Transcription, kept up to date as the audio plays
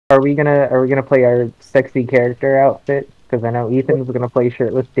Are we gonna play our sexy character outfit? Because I know Ethan's gonna play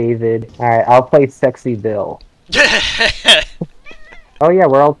shirtless David. Alright, I'll play sexy Bill. Oh yeah,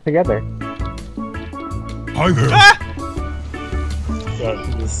 we're all together. Hi there. Ah!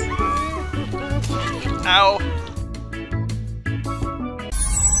 Yeah, he's... Ow.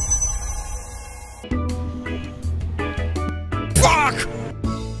 Fuck!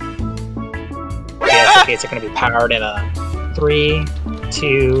 Yeah, okay, it's gonna be powered in a 3,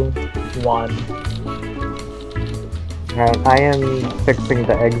 2, 1. Alright, I am fixing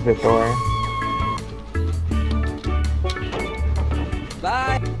the exit door.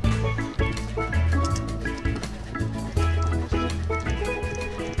 Bye!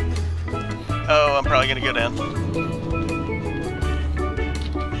 Oh, I'm probably gonna go down.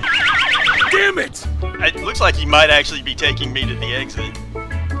 Damn it! It looks like he might actually be taking me to the exit.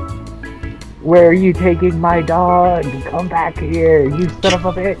 Where are you taking my dog? Come back here, you son of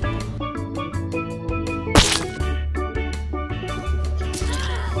a bitch!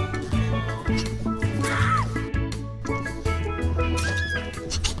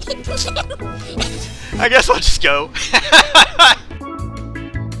 I guess I'll just go.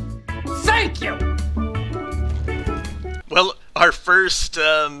 Thank you! Well, our first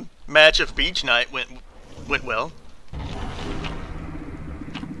match of beach night went well.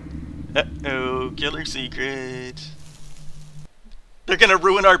 Uh-oh, killer secret. They're gonna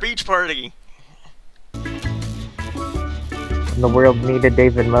ruin our beach party. The world needed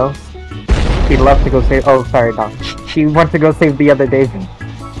David most. He'd love to go save- oh, sorry, Tom. He wants to go save the other David.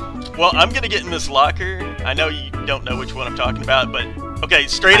 Well, I'm gonna get in this locker. I know you don't know which one I'm talking about, but... Okay,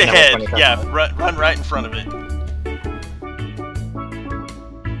 straight ahead. Yeah, run right in front of it.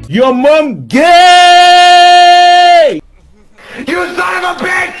 Your mom gay! You son of a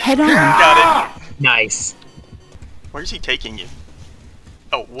bitch! Head on. Got it. Nice. Where's he taking you?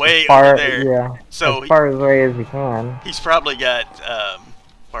 Oh, way Far, over there. yeah, So as far away as you can. he's probably got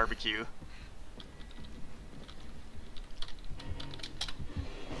barbecue.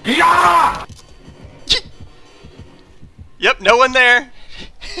 Yeah! Yep, no one there.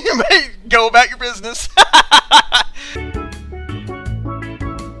 You may go about your business.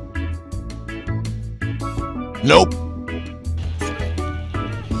 Nope.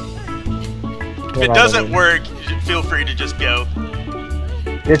 If it doesn't work, feel free to just go.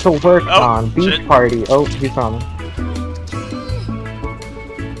 This'll work Oh, on beach shit. party. Oh, you saw me.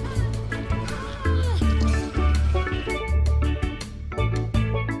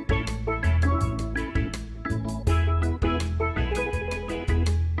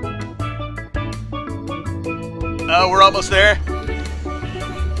 Oh, we're almost there.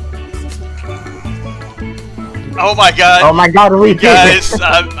 Oh my god. Oh my god, we did Guys, it!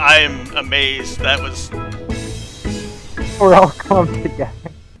 I am amazed. That was... We're all come together.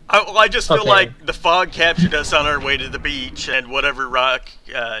 I just feel Okay. like the fog captured us on our way to the beach and whatever rock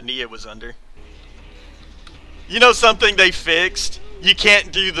Nia was under. You know something they fixed? You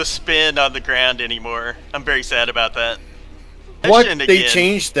can't do the spin on the ground anymore. I'm very sad about that. What? Again. They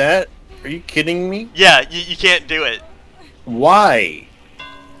changed that? Are you kidding me? Yeah, you can't do it. Why?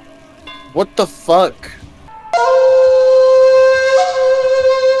 What the fuck?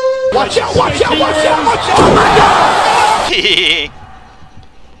 Watch out! Watch out! Watch out! Watch out! Oh my god!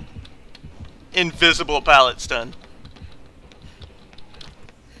 Invisible pallet stun.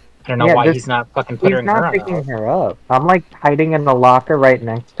 I don't know Yeah, why this- he's not fucking He's putting her not on. picking her up. I'm like hiding in the locker right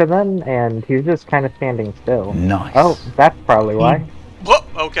next to them, and he's just kind of standing still. Nice. Oh, that's probably why. Whoa,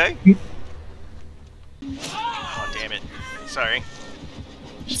 okay. Oh, damn it. Sorry.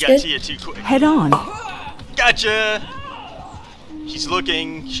 She got to you too quick. Head on. Gotcha! She's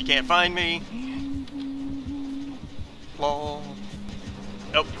looking. She can't find me. Lol.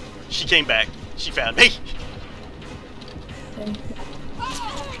 Oh, she came back. She found me.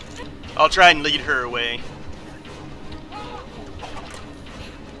 I'll try and lead her away.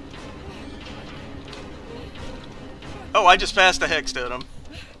 Oh, I just passed a hex totem.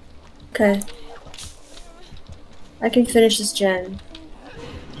 Okay. I can finish this gen.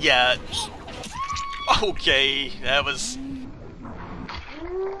 Yeah. Okay, that was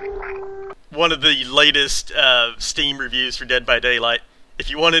one of the latest Steam reviews for Dead by Daylight. If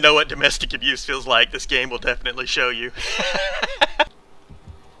you want to know what domestic abuse feels like, this game will definitely show you.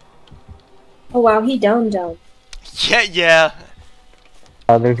 Oh wow, he downed. Yeah.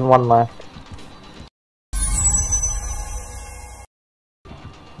 There's one left.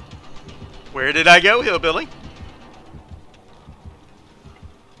 Where did I go, Hillbilly?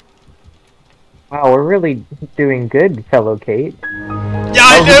 Wow, we're really doing good, fellow Kate. Yeah,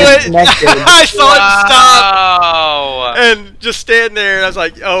 I knew it! disconnected. I saw it stop! Oh. And just stand there, and I was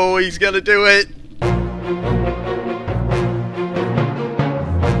like, oh, he's gonna do it.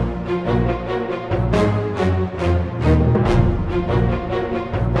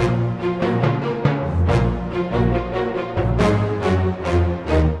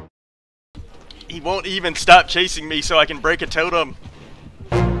 He won't even stop chasing me so I can break a totem.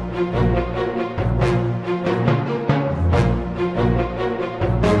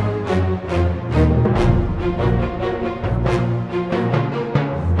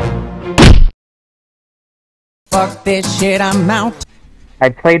 Fuck this shit, I'm out. I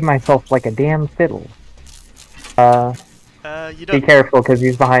played myself like a damn fiddle. You Be don't. careful, because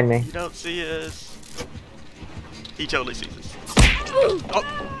he's behind me. You don't see us. He totally sees us.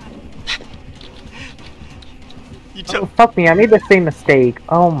 Oh. You, Oh, fuck me, I made the same mistake.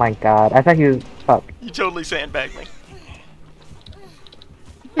 Oh my god, I thought he was... Fuck. you totally sandbagged me.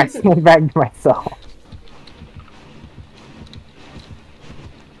 I sandbagged myself.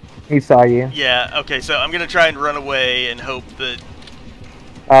 He saw you. Yeah, okay, so I'm gonna try and run away and hope that...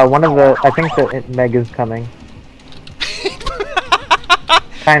 One of the... I think the Meg is coming.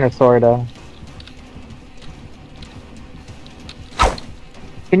 Kinda, sorta.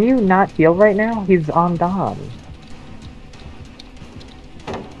 Can you not heal right now? He's on Dom.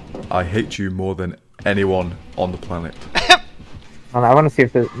 I hate you more than anyone on the planet. I want to see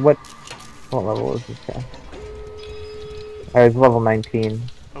if the... What level is this guy? Oh, he's level 19.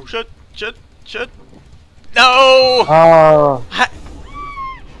 Oh, shit. No! Oh!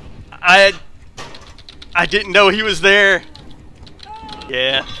 I didn't know he was there.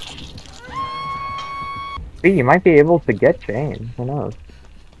 Yeah. See, you might be able to get Jane. Who knows?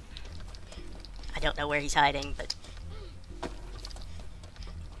 I don't know where he's hiding, but...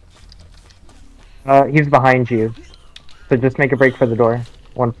 He's behind you. So just make a break for the door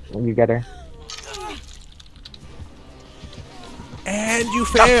once you get her. And you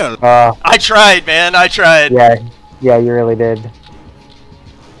failed. I tried, man. I tried. Yeah, you really did.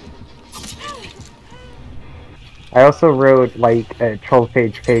 I also wrote like a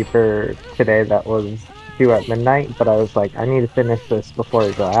 12-page paper today that was due at midnight, but I was like, I need to finish this before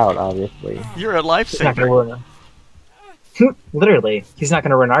I go out, obviously. You're a He's not gonna lifesaver. ruin. Literally, he's not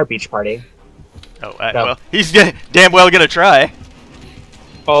gonna ruin our beach party. Oh, No. well, he's damn well gonna try.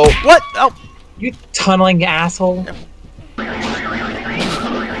 Oh, What? Oh. you tunneling asshole!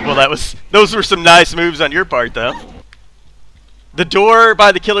 Well, those were some nice moves on your part, though. The door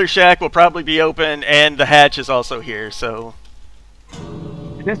by the killer shack will probably be open, and the hatch is also here, so...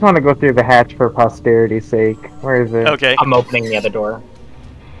 I just want to go through the hatch for posterity's sake. Where is it? Okay. I'm opening the other door.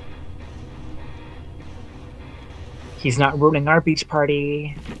 He's not ruining our beach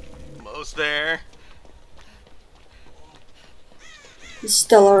party. Almost there. He's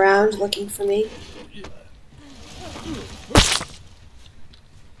still around looking for me.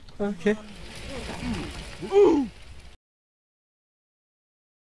 Okay.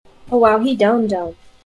 Oh wow, he domed.